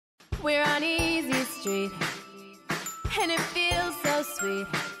We're on Easy Street, and it feels so sweet,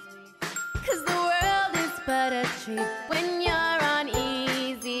 'cause the world is but a treat when you're on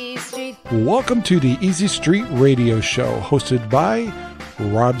Easy Street. Welcome to the Easy Street Radio Show, hosted by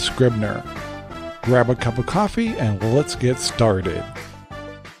Rob Scribner. Grab a cup of coffee and let's get started.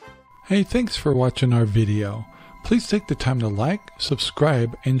 Hey, thanks for watching our video. Please take the time to like,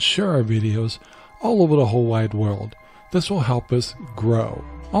 subscribe, and share our videos all over the whole wide world. This will help us grow.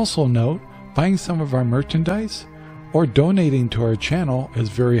 Also note, buying some of our merchandise or donating to our channel is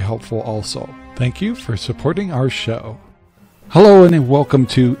very helpful also. Thank you for supporting our show. Hello and welcome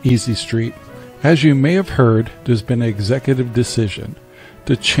to Easy Street. As you may have heard, there's been an executive decision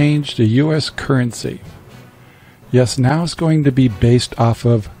to change the US currency. Yes, now it's going to be based off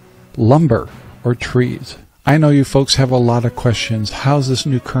of lumber or trees. I know you folks have a lot of questions. How's this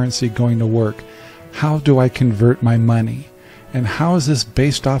new currency going to work? How do I convert my money? And how is this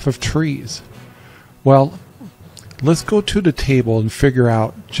based off of trees? Well, let's go to the table and figure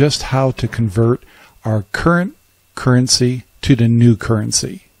out just how to convert our current currency to the new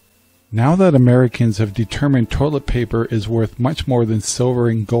currency. Now that Americans have determined toilet paper is worth much more than silver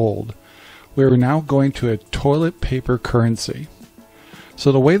and gold, we are now going to a toilet paper currency.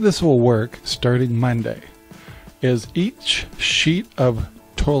 So the way this will work starting Monday is each sheet of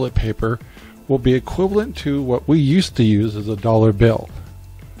toilet paper will be equivalent to what we used to use as a dollar bill.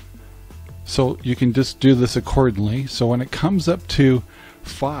 So you can just do this accordingly. So when it comes up to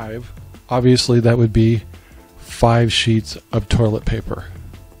 5, obviously that would be 5 sheets of toilet paper.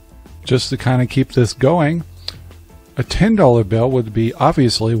 Just to kind of keep this going, a $10 bill would be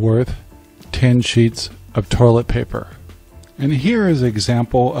obviously worth 10 sheets of toilet paper. And here is an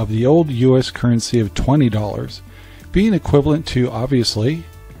example of the old US currency of $20 being equivalent to obviously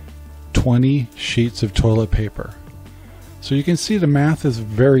 20 sheets of toilet paper. So you can see the math is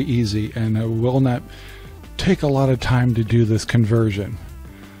very easy and it will not take a lot of time to do this conversion.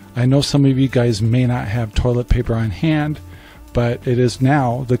 I know some of you guys may not have toilet paper on hand, but it is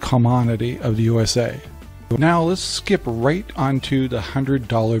now the commodity of the USA. Now let's skip right onto the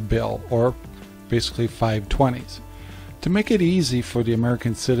 $100 bill, or basically 5 20s. To make it easy for the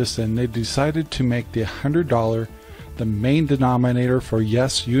American citizen, they decided to make the $100 the main denominator for,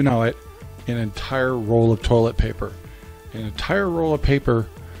 yes, you know it, an entire roll of toilet paper. An entire roll of paper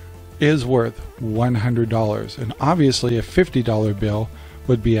is worth $100, and obviously a $50 bill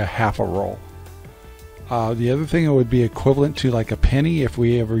would be a half a roll. The other thing it would be equivalent to, like a penny, if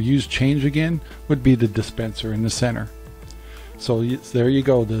we ever use change again, would be the dispenser in the center. So there you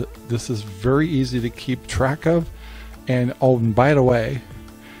go. This is very easy to keep track of. And oh, and by the way,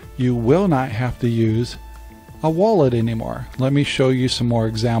 you will not have to use a wallet anymore. Let me show you some more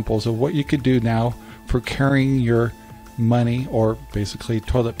examples of what you could do now for carrying your money, or basically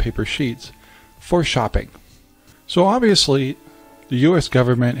toilet paper sheets, for shopping. So obviously the US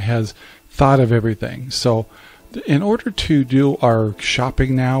government has thought of everything. So in order to do our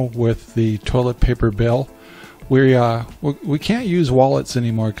shopping now with the toilet paper bill, we can't use wallets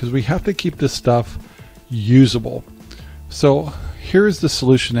anymore because we have to keep this stuff usable. So here's the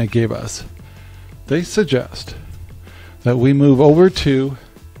solution they gave us. They suggest that we move over to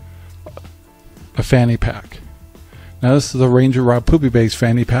a fanny pack. Now this is the RangerRob Poopy Bags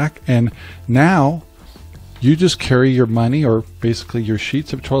fanny pack, and now you just carry your money, or basically your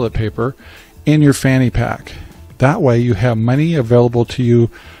sheets of toilet paper, in your fanny pack. That way you have money available to you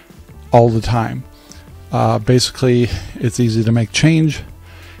all the time. Basically it's easy to make change,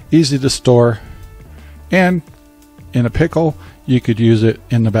 easy to store, and in a pickle you could use it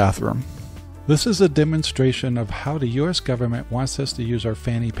in the bathroom. This is a demonstration of how the US government wants us to use our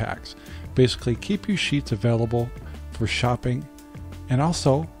fanny packs. Basically keep your sheets available for shopping, and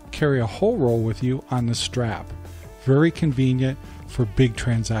also carry a whole roll with you on the strap. Very convenient for big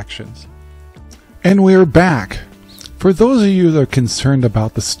transactions. And we're back. For those of you that are concerned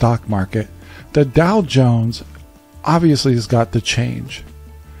about the stock market, the Dow Jones obviously has got to change.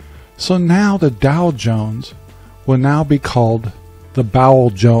 So now the Dow Jones will now be called the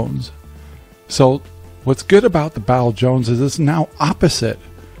Bowel Jones. So what's good about the Bowel Jones is it's now opposite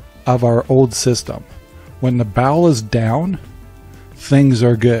of our old system. When the bowel is down, things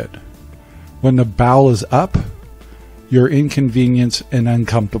are good. When the bowel is up, you're inconvenienced and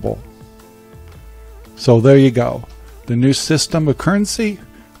uncomfortable. So there you go. The new system of currency,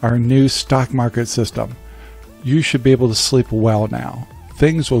 our new stock market system. You should be able to sleep well now.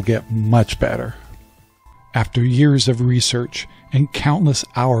 Things will get much better. After years of research and countless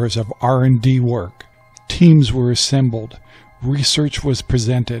hours of R&D work, teams were assembled, research was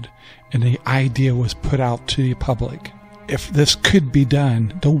presented, and the idea was put out to the public. If this could be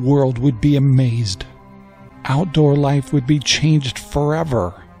done, the world would be amazed. Outdoor life would be changed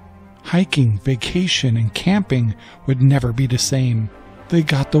forever. Hiking, vacation, and camping would never be the same. They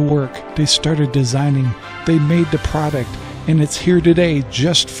got the work, they started designing, they made the product, and it's here today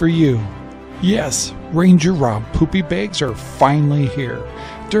just for you. Yes, RangerRob poopy bags are finally here.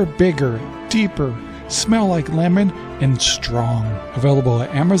 They're bigger, deeper, smell like lemon, and strong. Available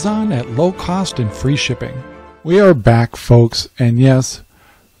at Amazon at low cost and free shipping. We are back, folks, and yes,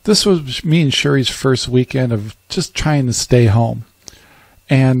 this was me and Sherry's first weekend of just trying to stay home.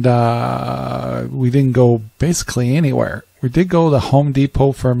 And we didn't go basically anywhere. We did go to Home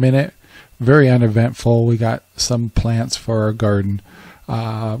Depot for a minute. Very uneventful. We got some plants for our garden,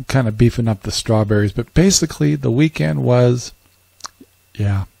 kind of beefing up the strawberries. But basically, the weekend was,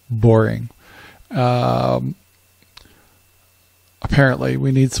 boring. Apparently,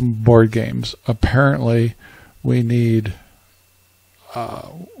 we need some board games. Apparently, we need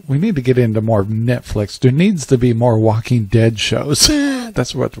to get into more Netflix. There needs to be more Walking Dead shows.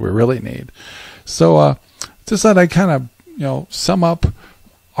 That's what we really need. So just thought I'd kind of, sum up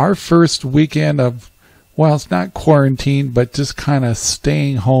our first weekend of, well, it's not quarantine, but just kind of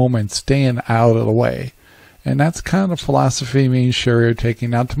staying home and staying out of the way. And that's kind of philosophy me and Sherry are taking.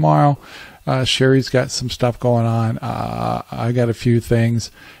 Now tomorrow, Sherry's got some stuff going on. I got a few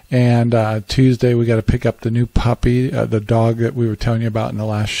things. And Tuesday we got to pick up the new puppy, the dog that we were telling you about in the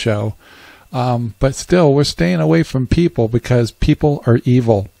last show. But still, we're staying away from people because people are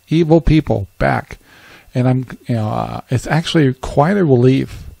evil. Evil people back. And it's actually quite a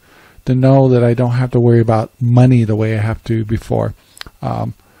relief to know that I don't have to worry about money the way I have to before.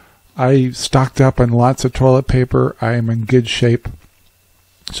 I stocked up on lots of toilet paper. I am in good shape.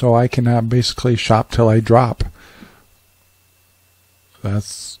 So I can basically shop till I drop.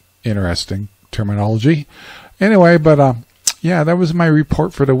 That's interesting terminology. Anyway, but that was my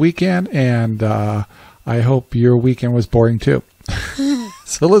report for the weekend, and I hope your weekend was boring too.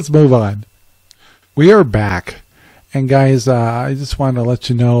 So let's move on. We are back. And guys, I just want to let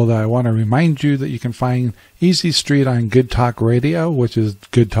you know that I want to remind you that you can find Easy Street on Good Talk Radio, which is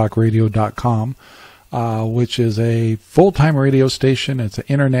goodtalkradio.com, which is a full-time radio station. It's an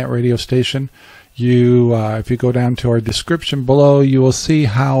internet radio station. If you go down to our description below, you will see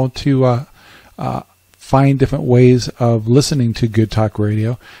how to find different ways of listening to Good Talk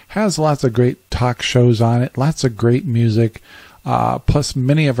Radio. Has lots of great talk shows on it, lots of great music. Plus,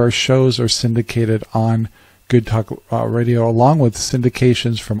 many of our shows are syndicated on Good Talk Radio, along with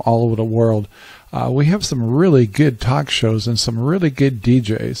syndications from all over the world. We have some really good talk shows and some really good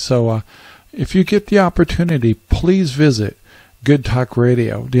DJs. So if you get the opportunity, please visit Good Talk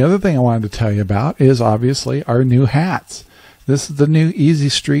Radio. The other thing I wanted to tell you about is obviously our new hats. This is the new Easy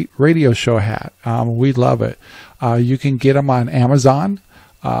Street Radio Show hat. We love it. You can get them on Amazon.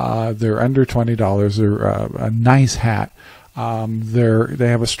 They're under $20. They're a nice hat. They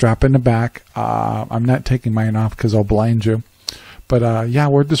have a strap in the back. I'm not taking mine off because I'll blind you. But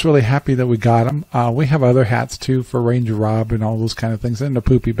we're just really happy that we got them. We have other hats too for RangerRob and all those kind of things, and the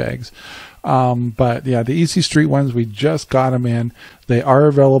poopy bags. The Easy Street ones, we just got them in. They are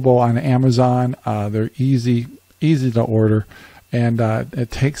available on Amazon. They're easy to order, and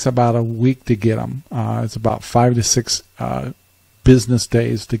it takes about a week to get them. It's about 5 to 6 business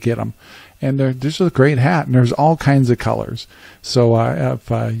days to get them. And they're just a great hat, and there's all kinds of colors. So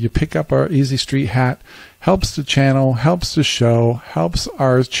if you pick up our Easy Street hat, helps the channel, helps the show, helps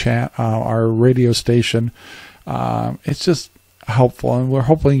our radio station. It's just helpful, and we're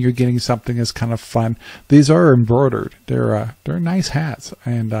hoping you're getting something that's kind of fun. These are embroidered. They're nice hats,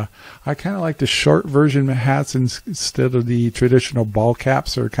 and I kind of like the short version of hats instead of the traditional ball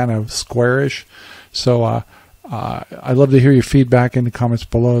caps. They're kind of squarish. So I'd love to hear your feedback in the comments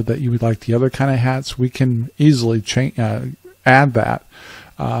below that you would like the other kind of hats. We can easily add that.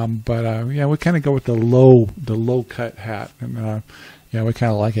 We kind of go with the low cut hat, and we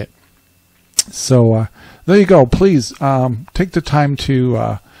kind of like it. So there you go. Please take the time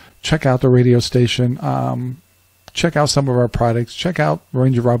to check out the radio station. Check out some of our products. Check out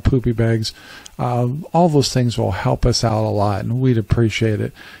RangerRob poopy bags. All those things will help us out a lot, and we'd appreciate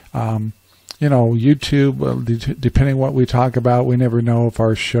it. YouTube, depending what we talk about, we never know if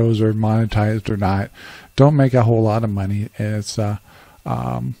our shows are monetized or not. Don't make a whole lot of money. It's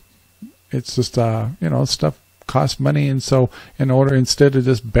just stuff costs money, and so instead of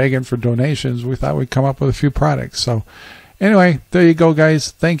just begging for donations, we thought we'd come up with a few products. So anyway, there you go,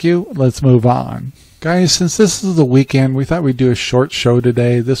 guys. Thank you. Let's move on. Guys, since this is the weekend, we thought we'd do a short show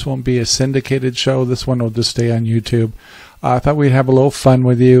today. This won't be a syndicated show. This one will just stay on YouTube. I thought we'd have a little fun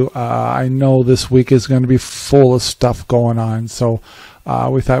with you. I know this week is going to be full of stuff going on, so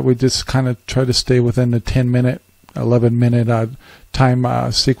we thought we'd just kind of try to stay within the 10-minute, 11-minute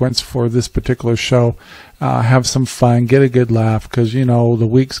time sequence for this particular show. Have some fun, get a good laugh, because you know the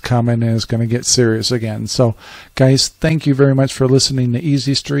week's coming and it's going to get serious again. So guys, thank you very much for listening to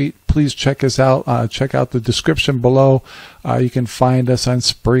Easy Street. Please check us out. Check out the description below. You can find us on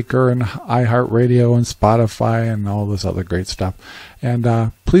Spreaker and iHeartRadio and Spotify and all this other great stuff.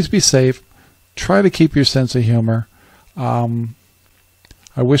 And please be safe. Try to keep your sense of humor. I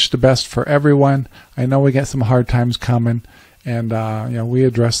wish the best for everyone. I know we get some hard times coming, and you know, we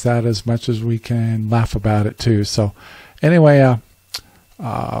address that as much as we can, laugh about it too. So anyway,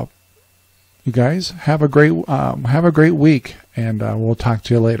 you guys have a great week, and we'll talk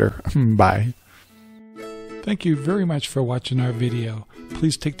to you later. Bye. Thank you very much for watching our video.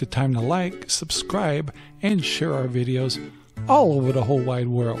 Please take the time to like, subscribe, and share our videos all over the whole wide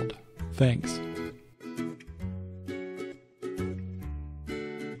world. Thanks.